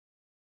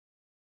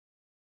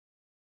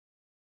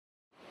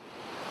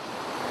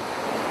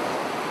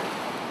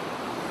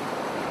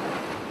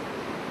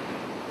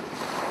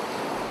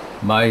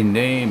My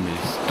name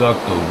is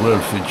Dr.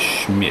 Wilfred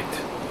Schmitt.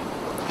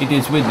 It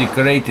is with the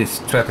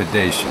greatest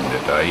trepidation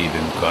that I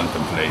even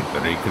contemplate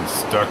the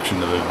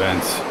reconstruction of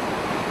events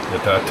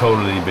that are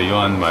totally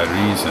beyond my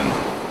reason.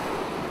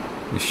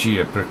 The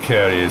sheer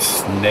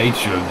precarious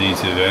nature of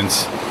these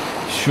events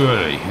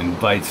surely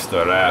invites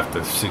the wrath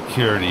of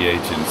security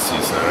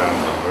agencies around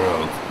the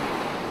world.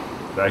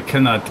 I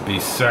cannot be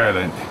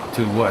silent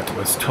to what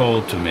was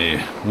told to me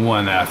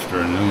one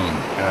afternoon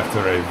after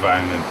a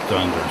violent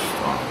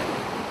thunderstorm.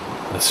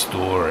 The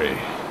story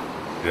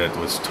that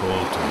was told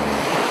to me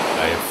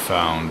I have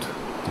found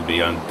to be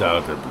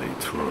undoubtedly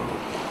true.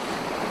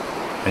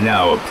 I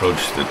now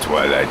approach the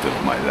twilight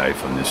of my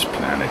life on this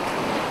planet.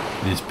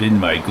 It has been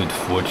my good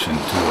fortune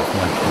to have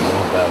won the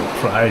Nobel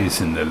Prize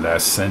in the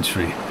last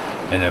century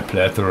and a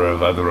plethora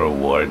of other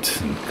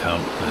awards and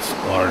countless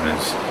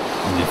honors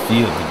in the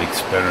field of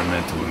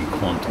experimental and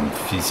quantum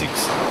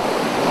physics.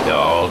 They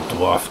are all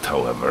dwarfed,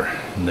 however,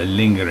 in the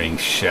lingering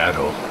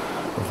shadow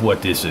of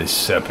what is a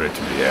separate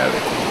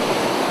reality.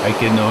 I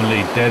can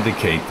only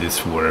dedicate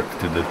this work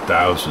to the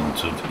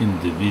thousands of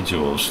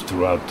individuals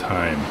throughout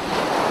time,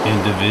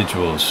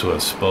 individuals who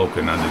have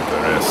spoken under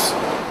duress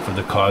for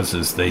the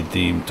causes they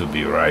deem to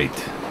be right.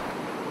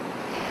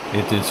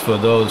 It is for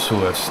those who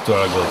have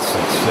struggled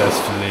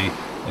successfully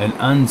and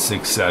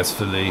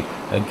unsuccessfully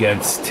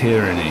against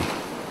tyranny,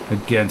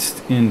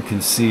 against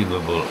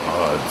inconceivable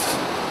odds,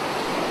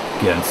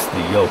 against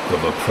the yoke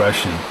of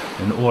oppression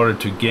in order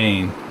to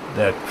gain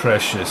that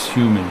precious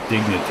human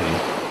dignity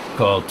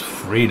called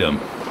freedom.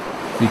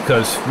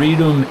 Because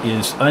freedom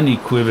is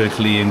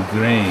unequivocally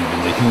ingrained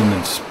in the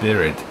human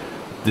spirit,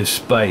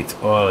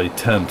 despite all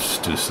attempts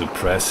to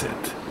suppress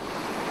it.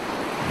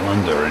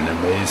 Wonder and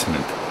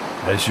amazement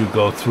as you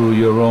go through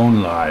your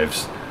own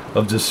lives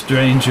of the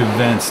strange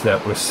events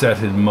that were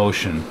set in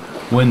motion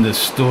when the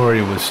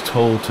story was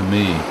told to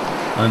me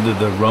under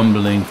the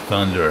rumbling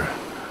thunder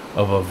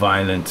of a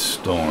violent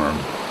storm.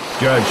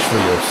 Judge for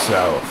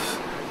yourselves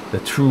the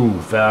true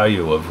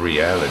value of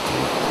reality,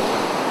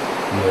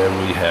 where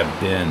we have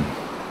been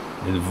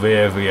and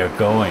where we are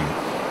going.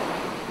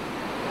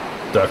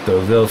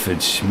 Dr.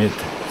 Wilfred Schmitt,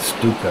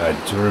 Stuttgart,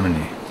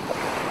 Germany,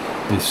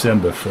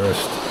 December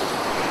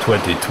 1st,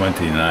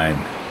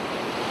 2029.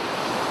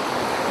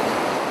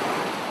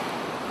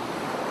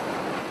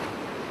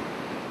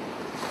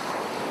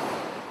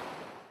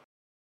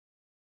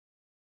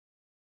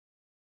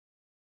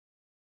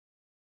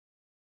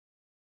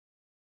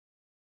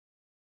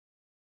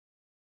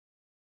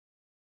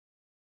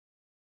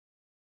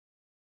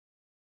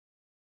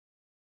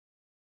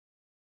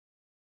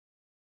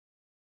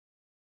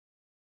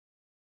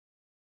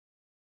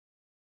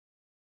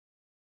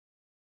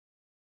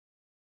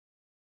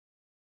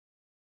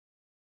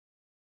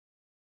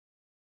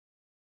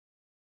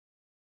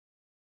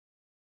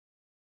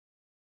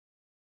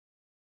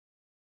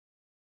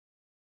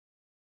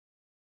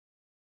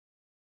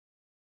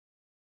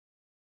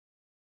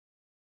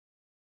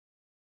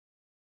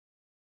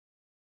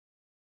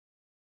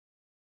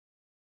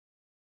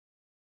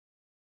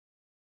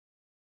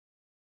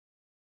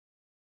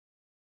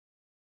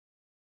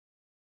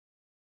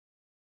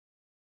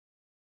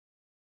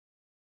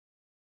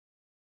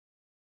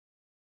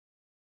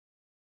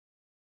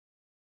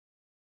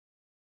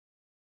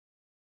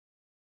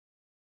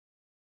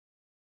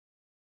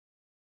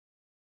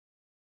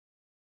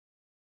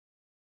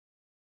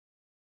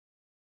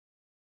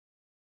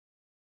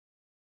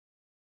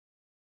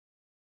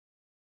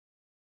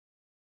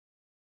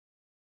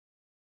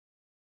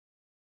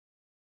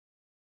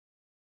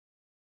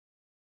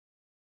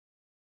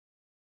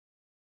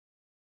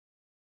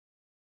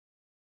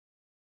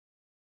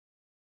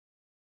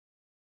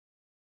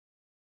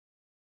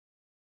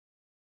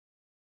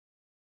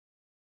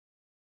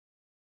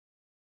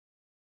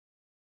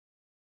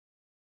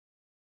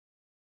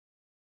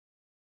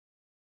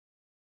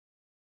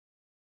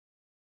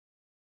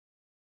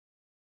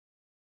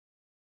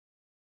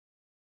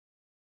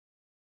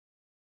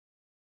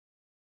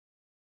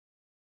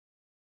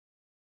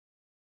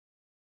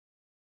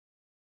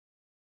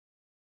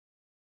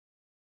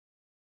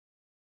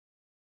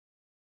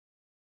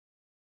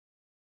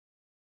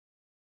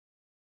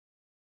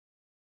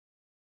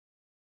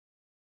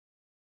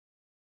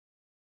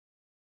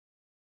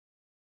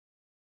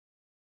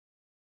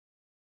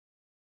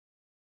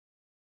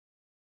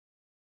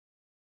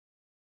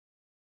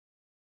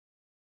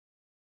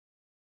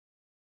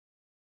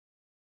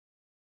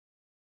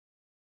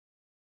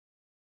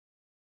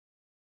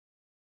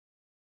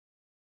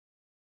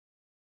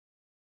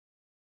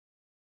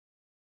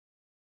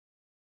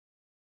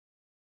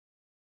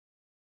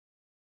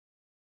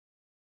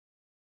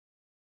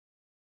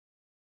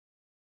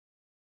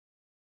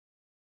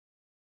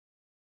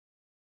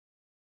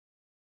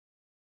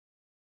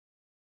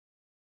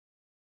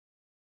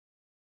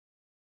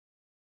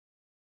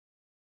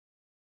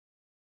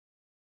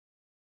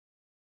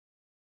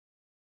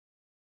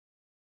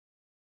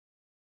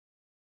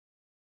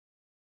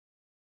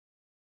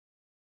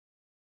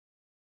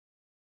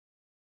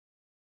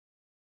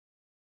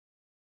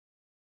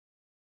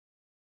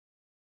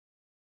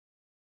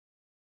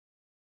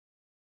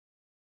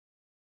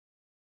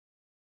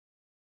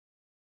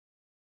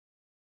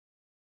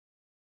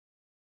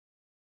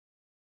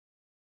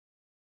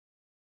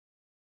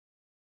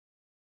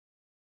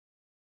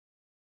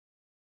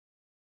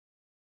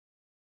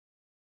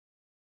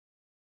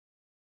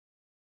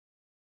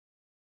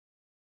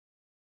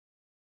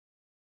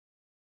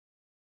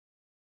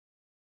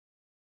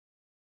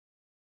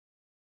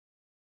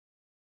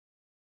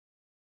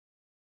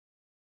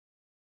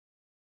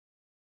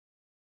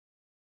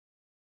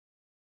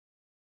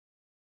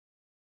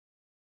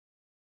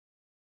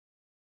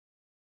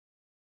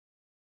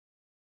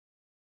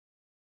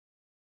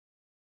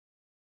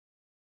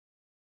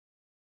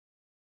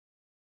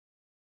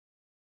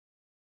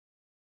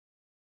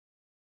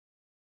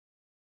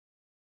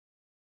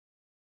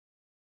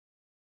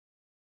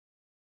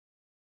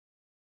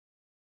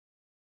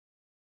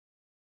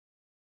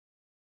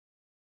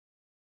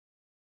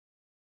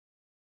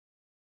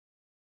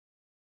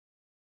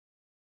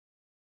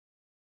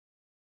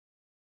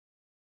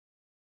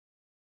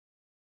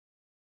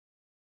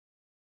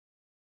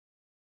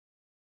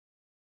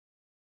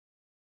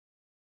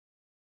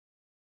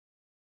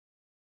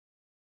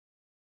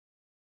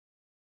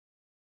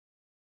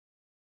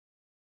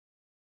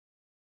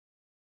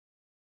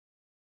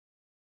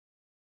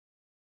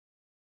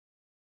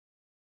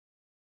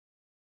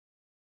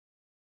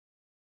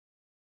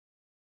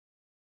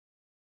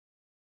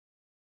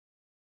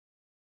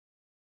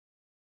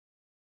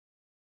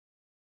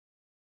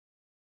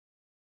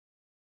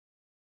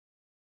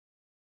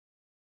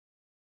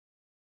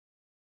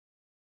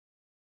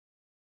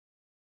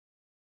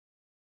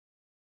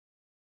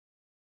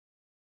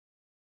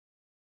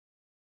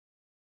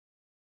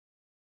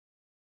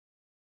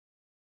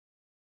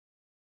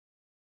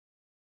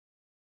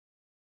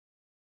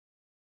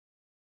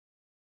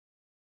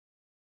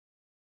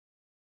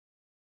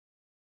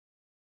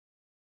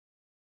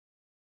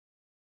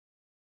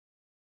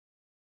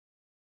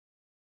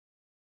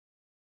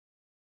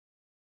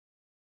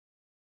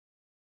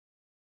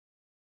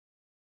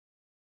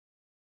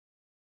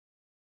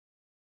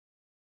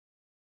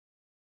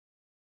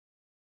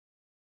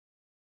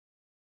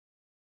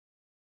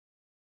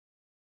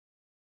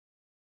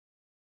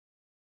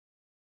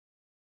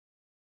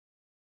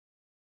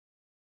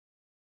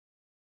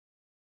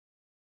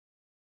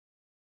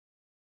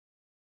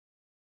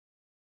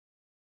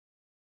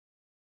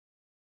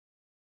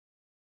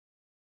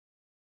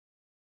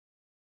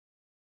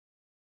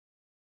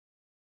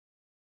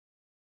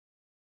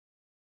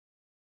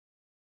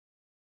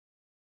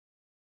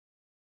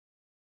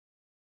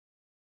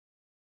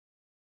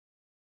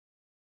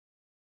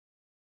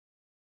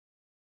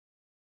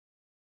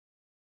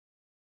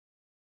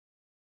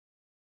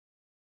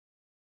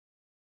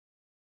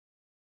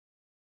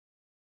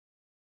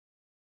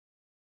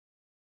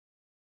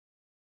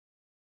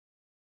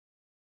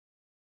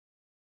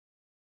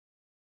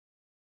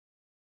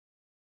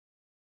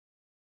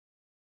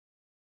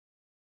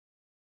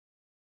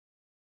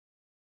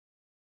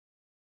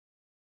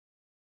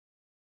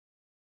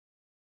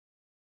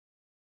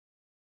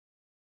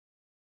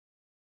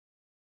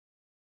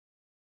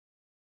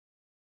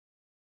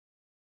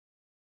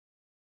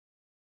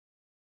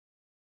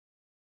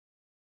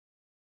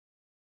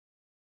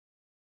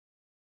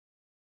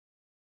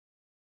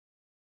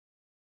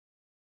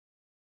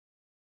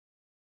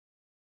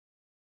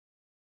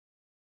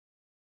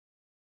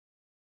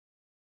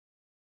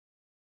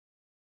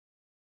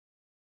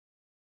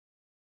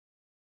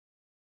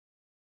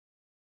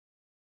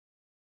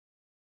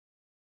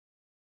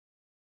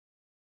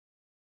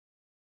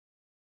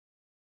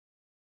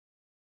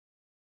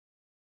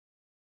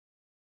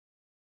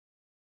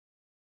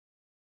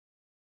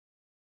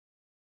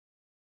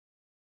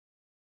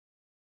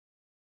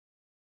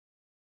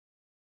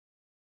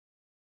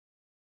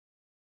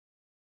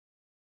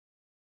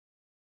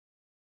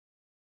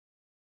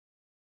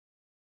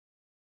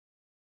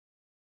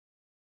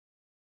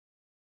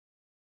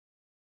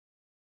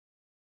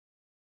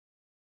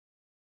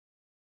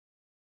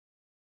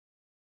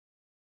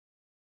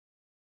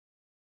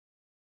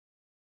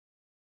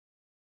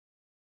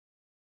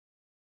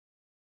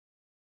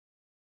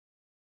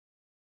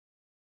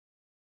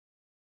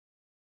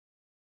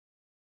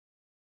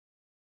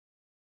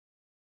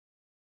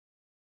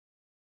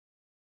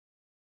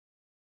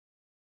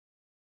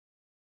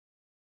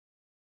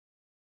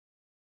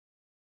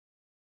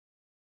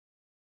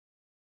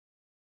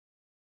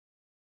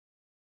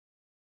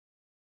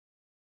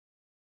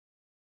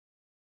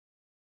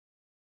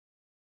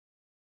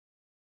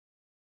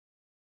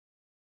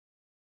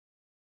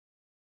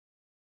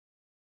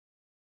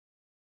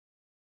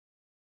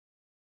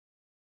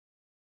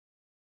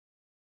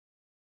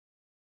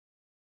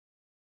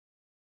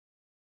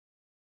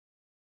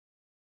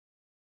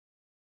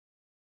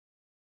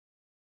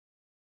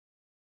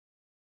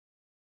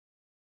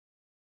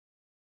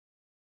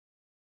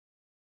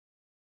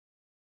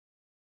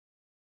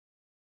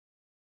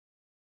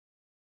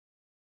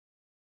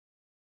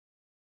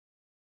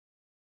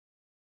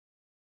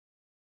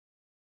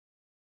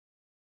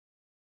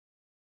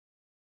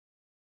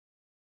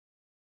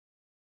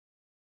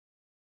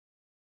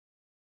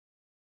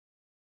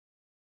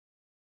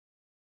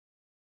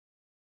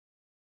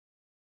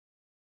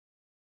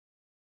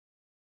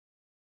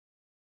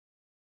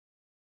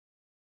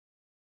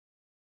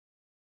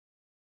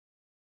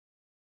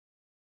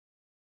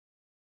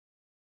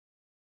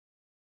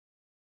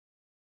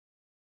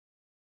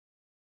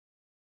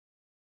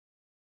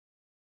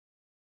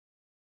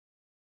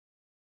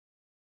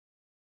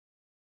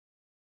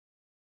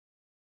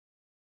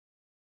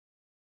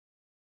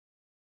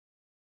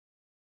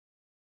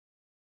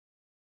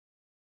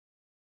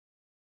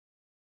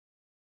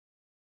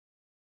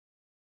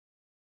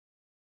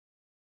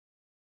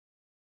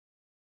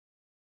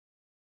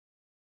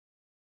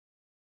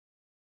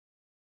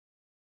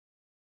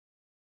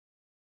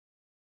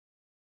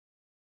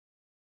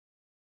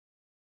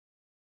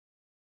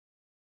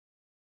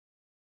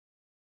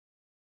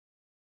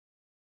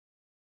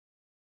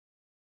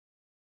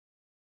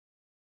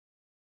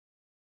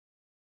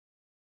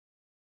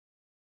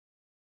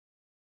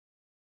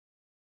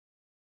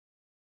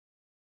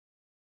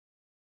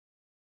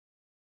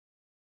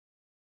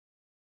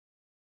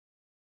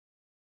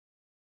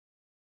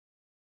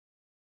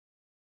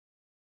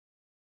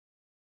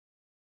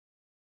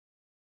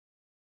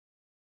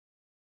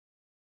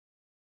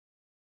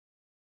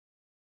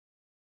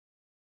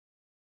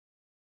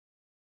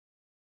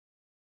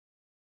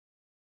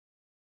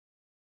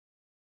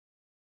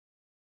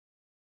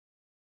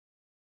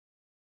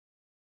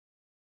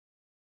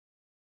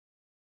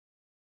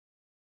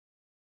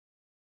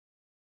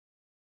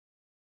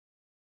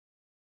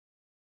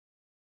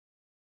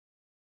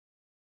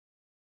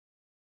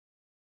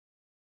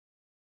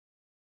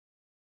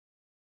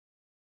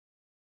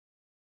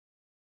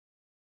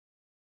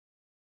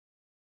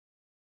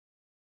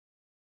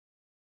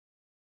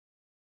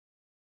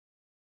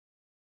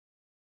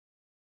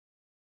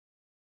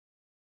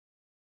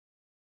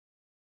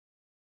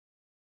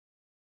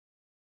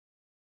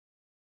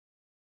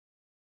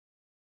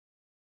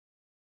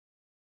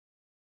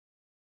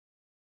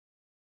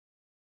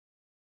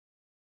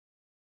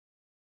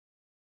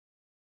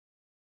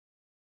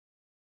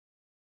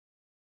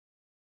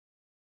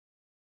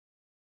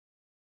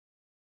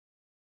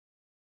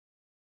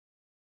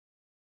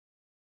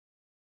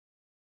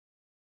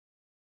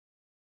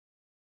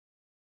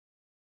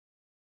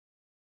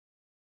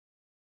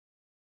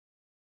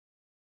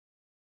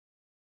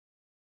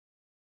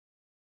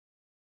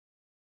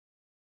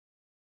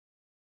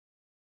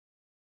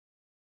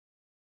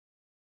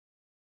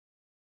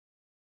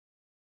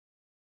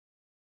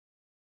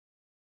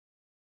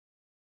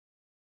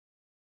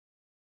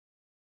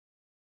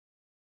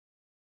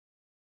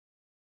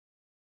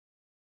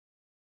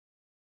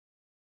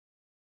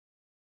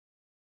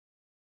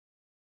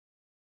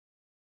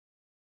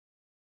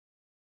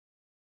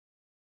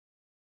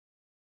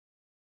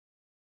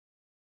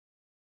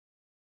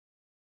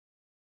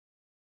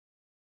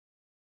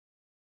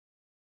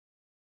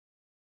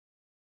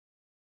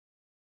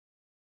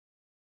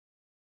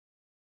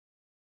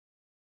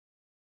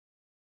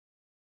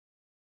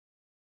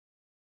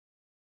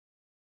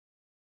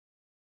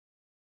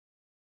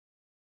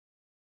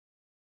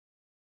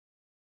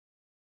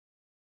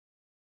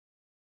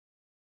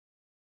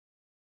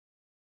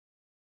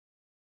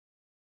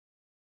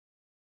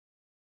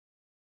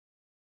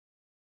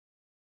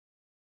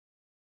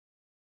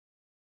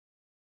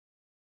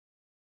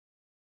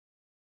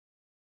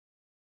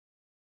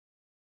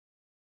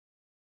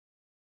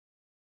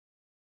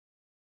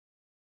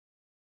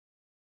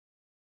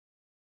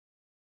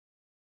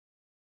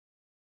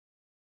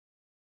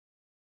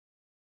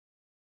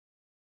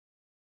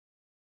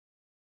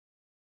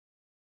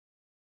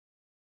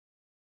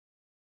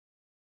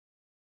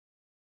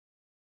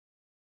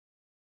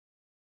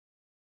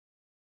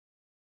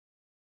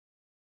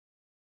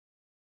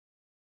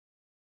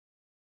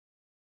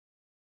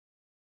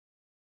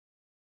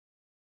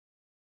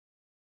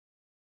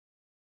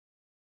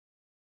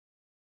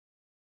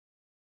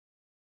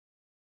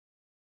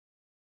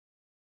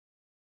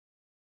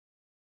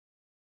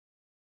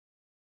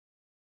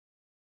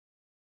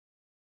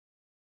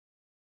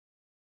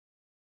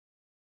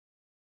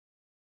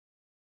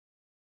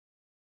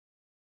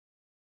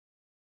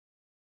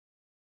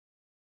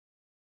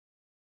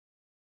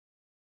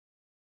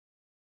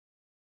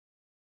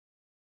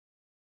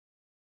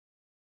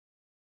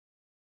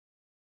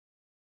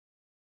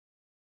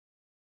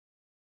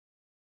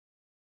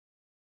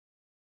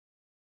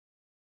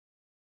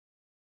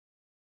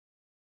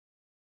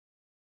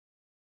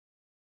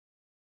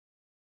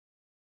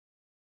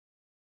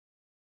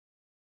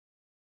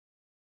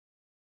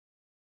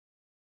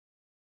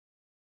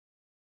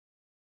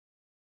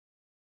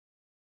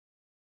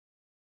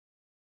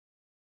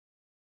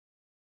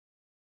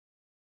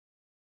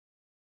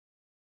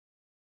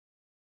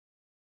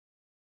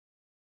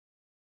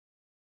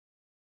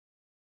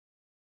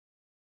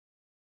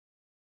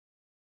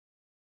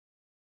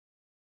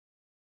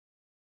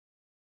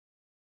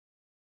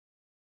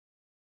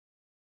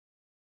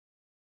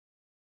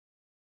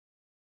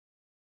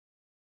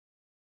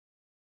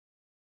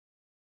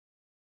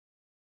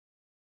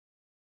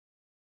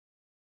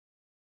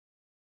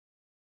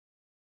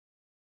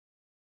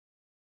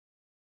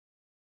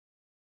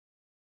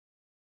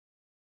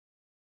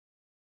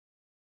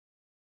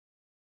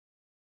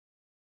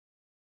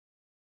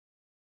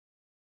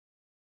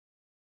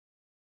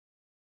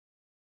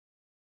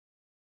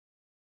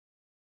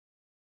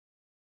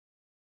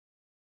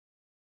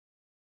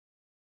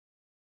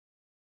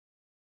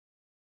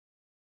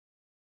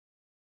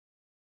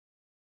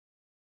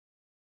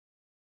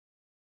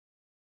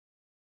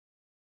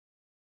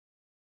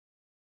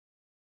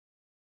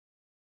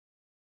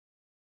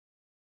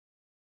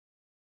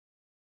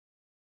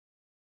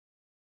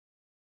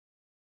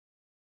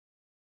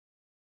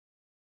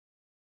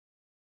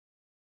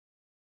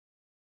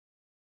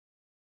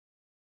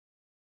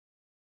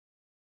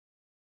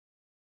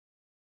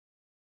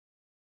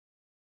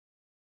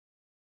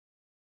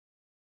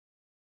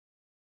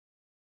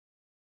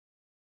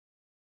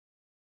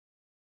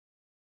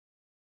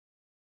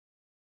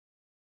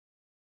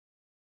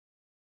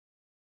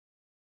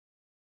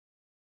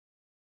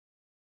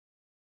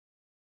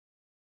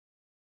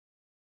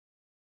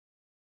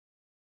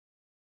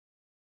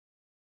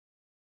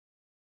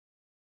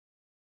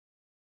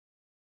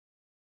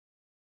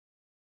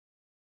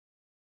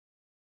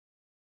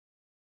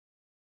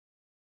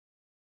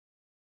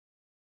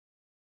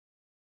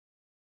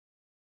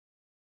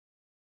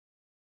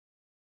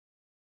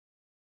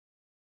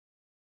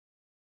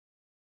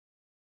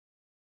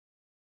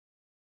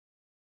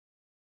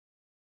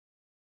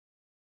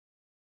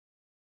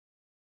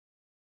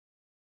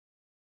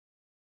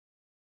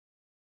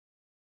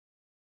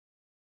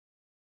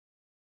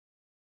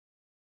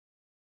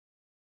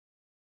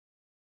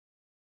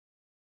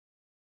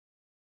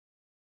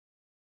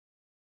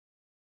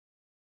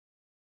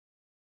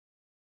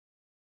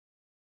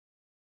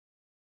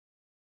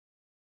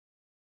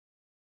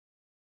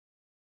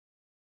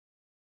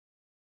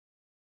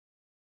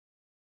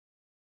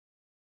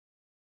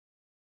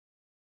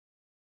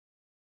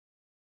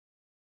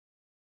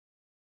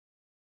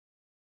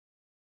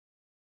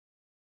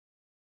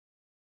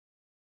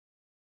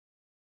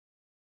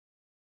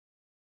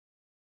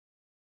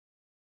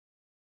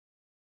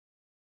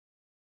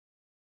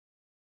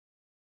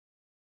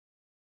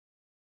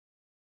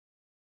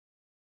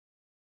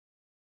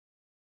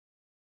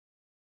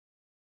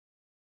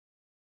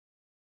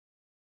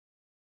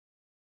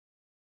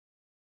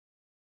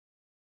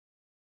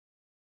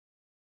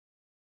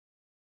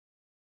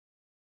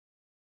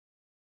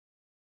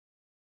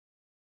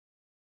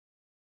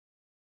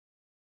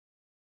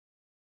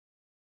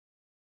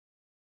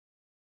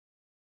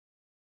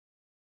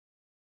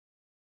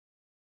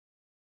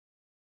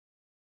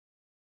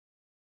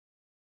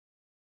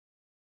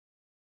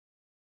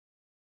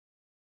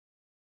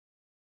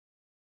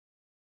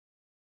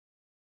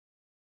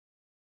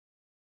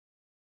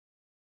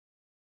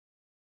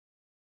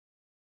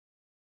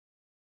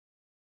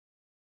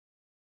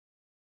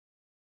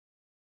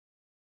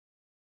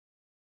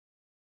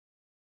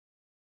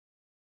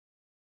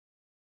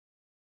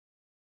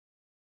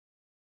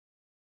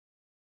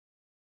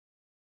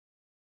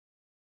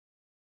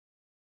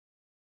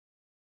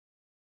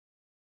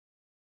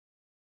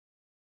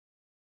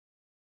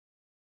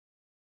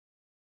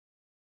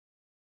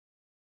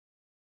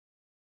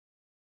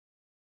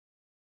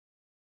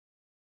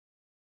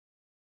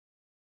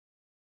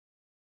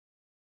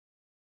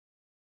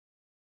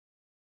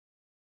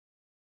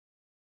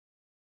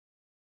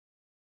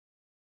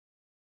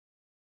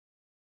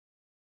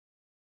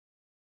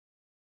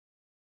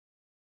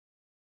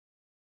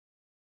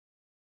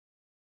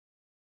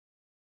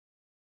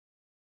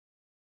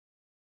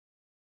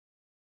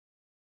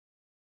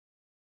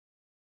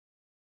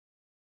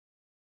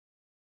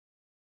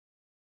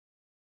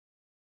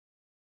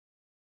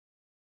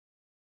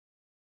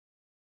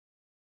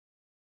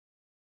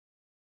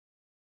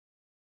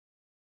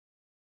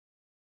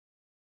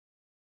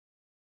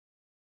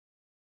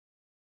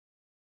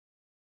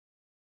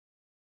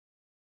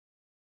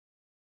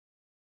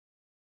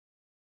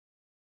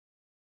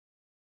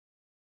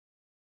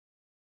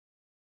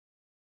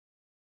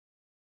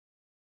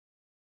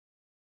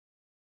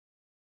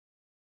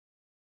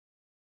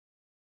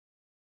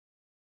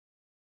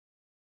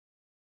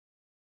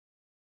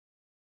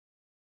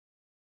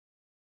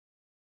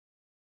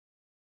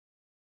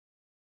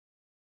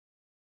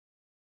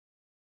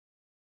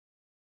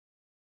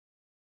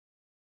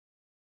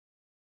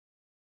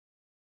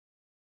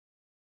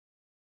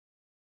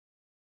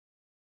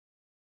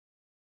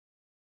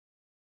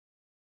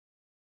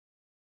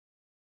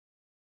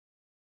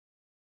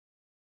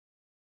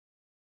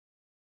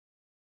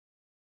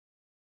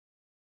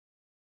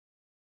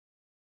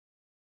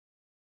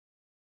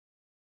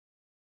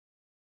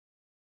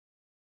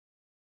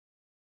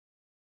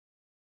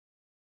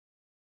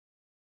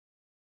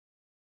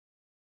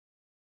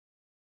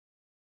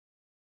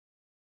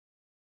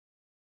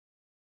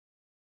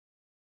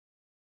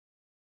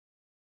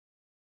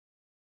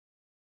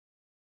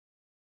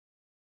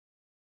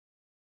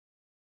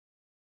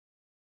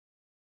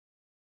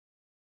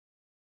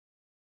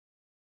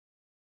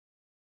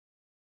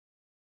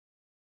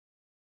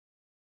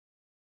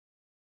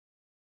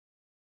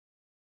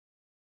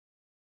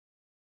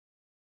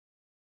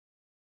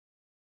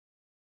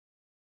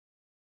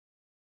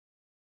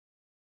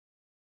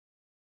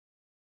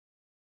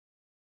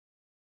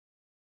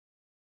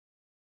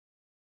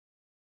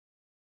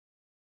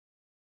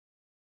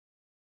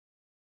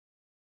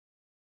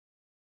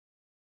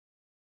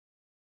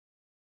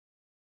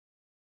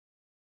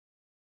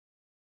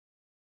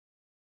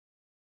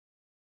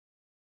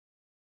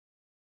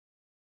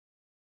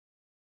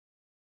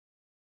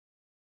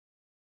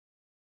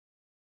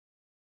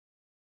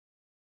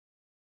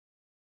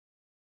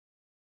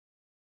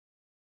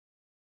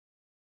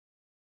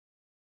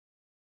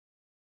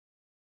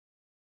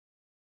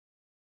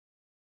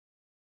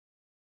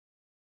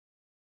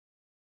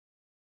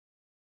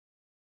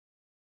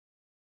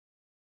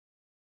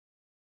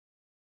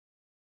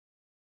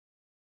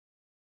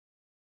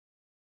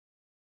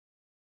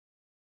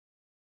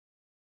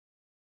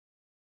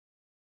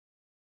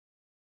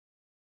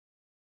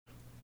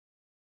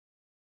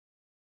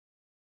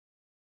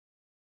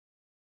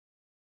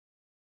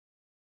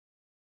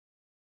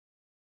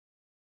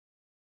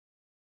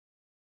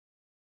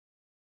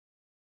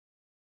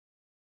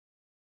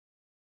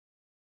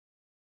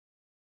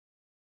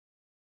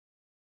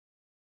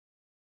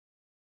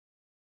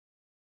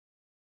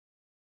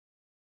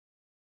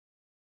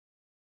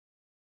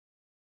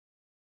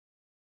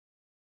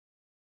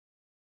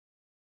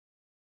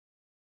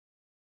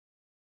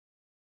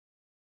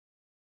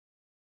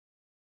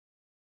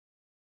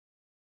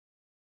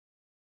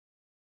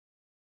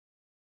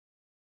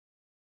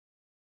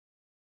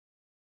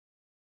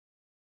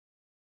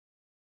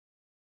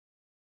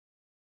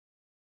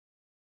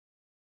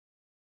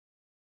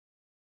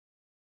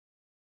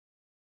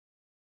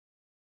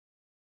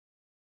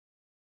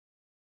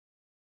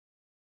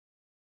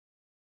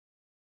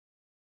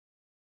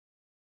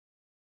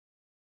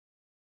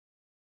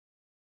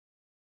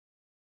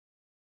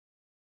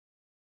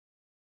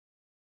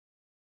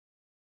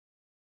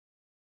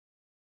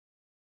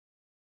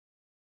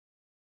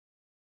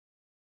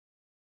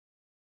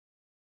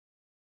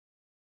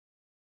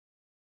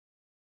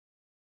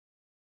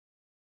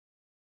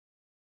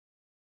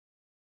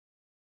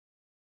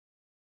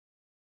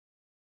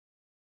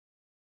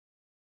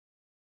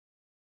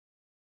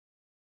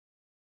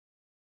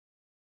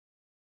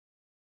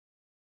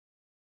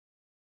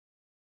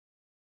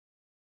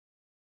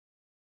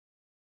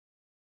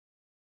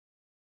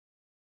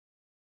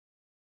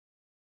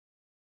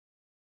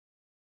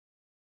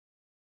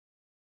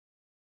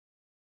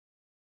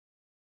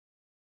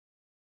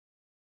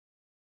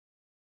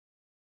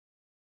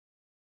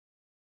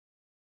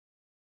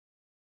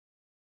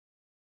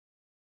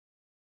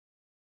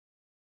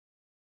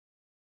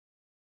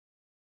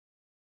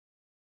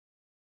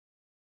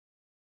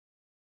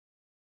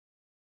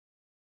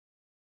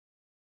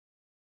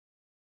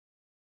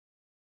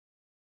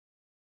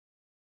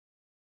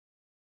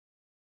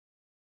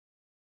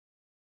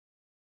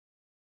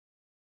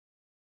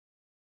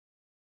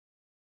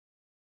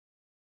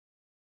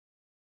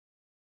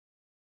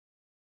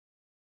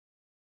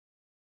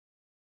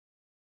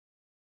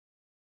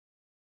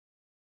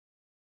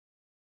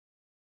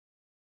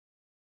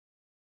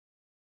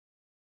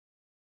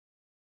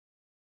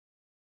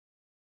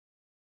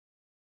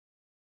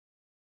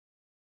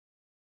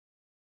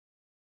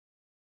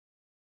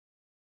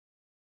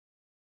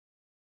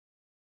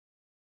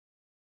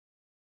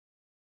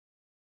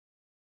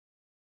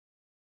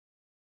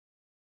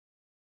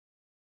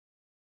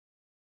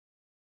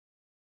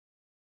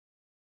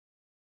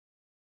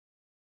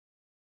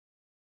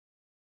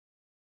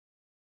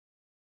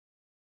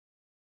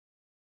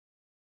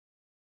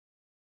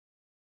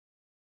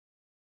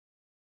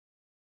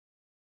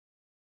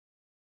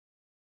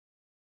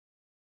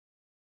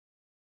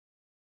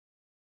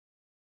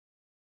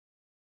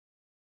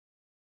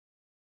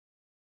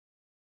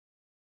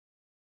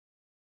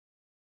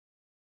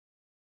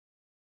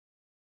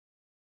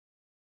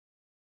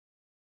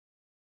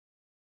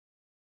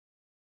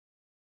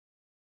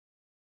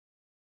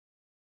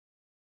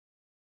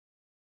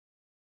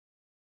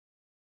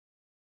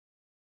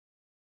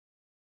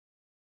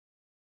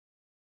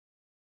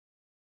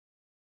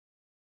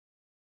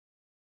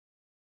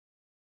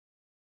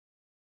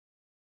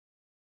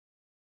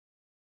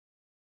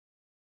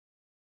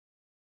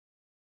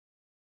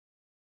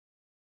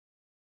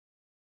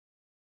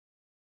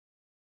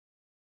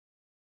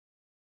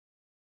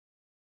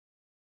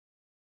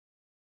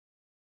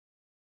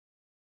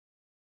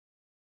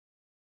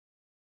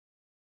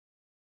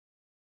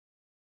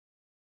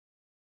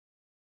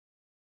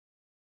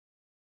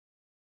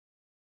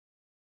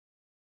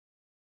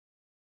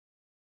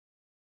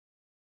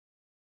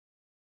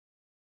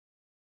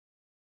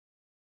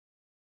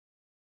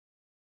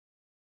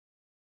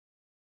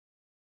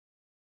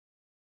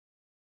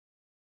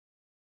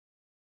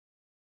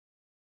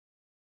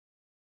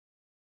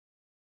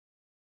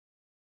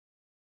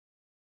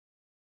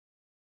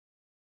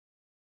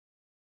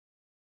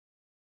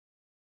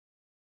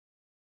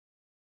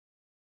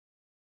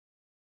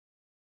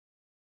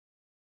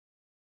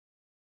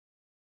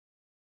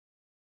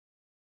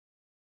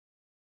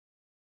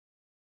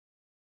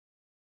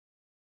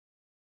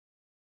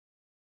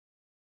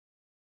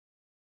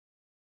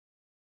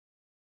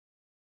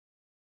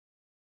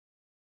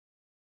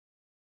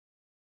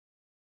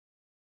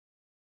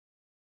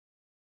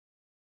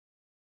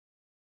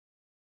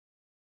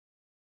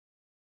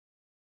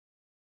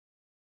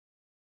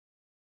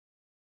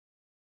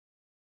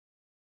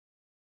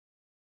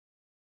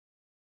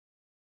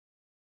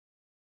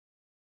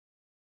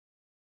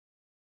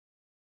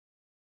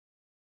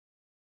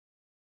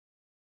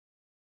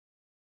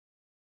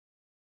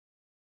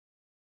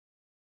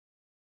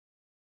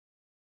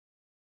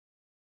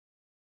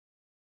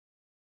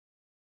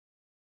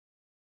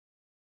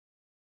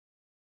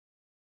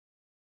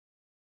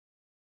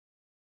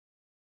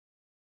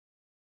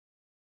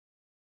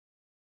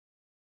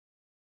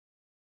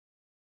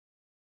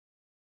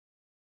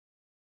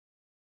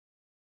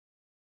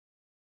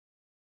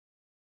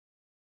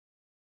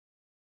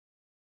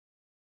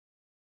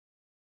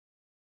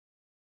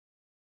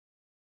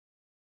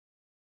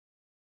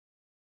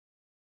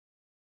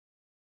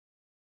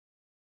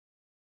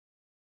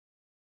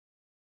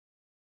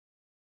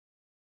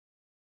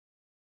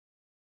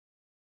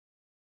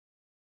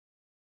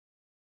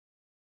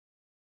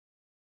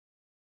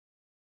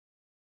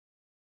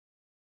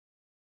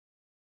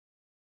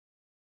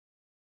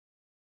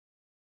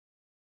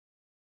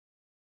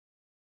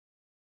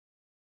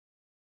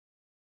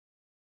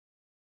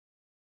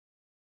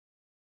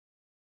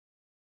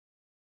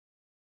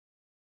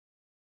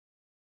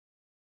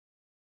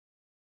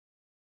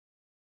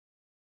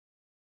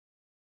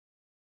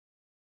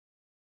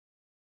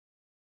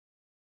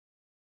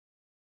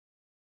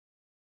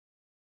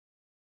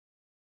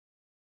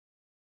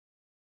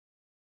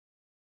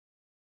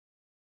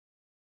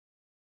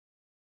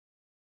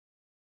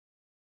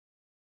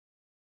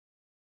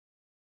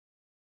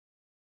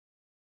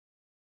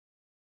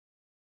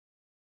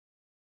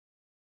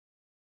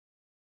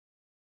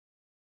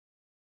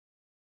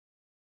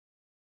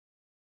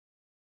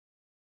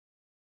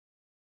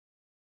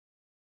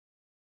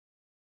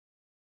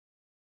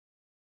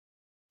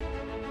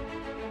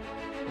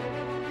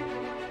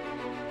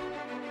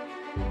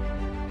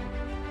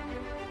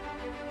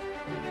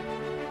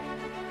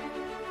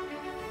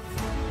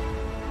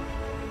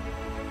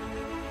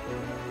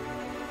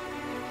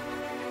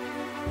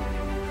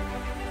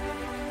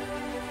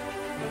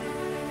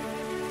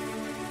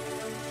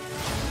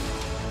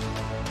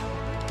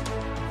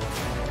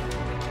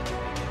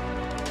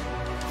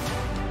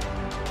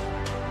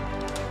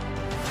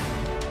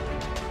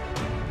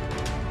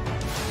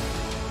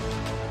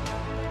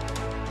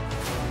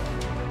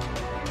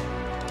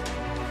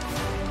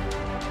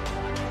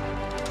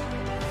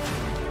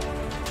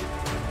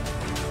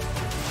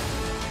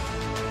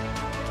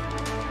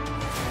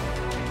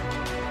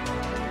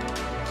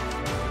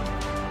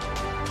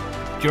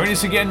 Join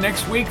us again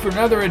next week for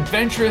another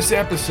adventurous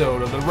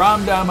episode of the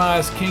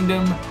Ramdama'S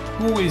Kingdom.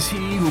 Who is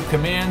he who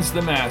commands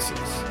the masses?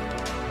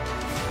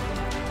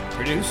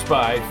 Produced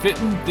by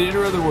Fitton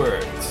Theater of the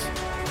Words.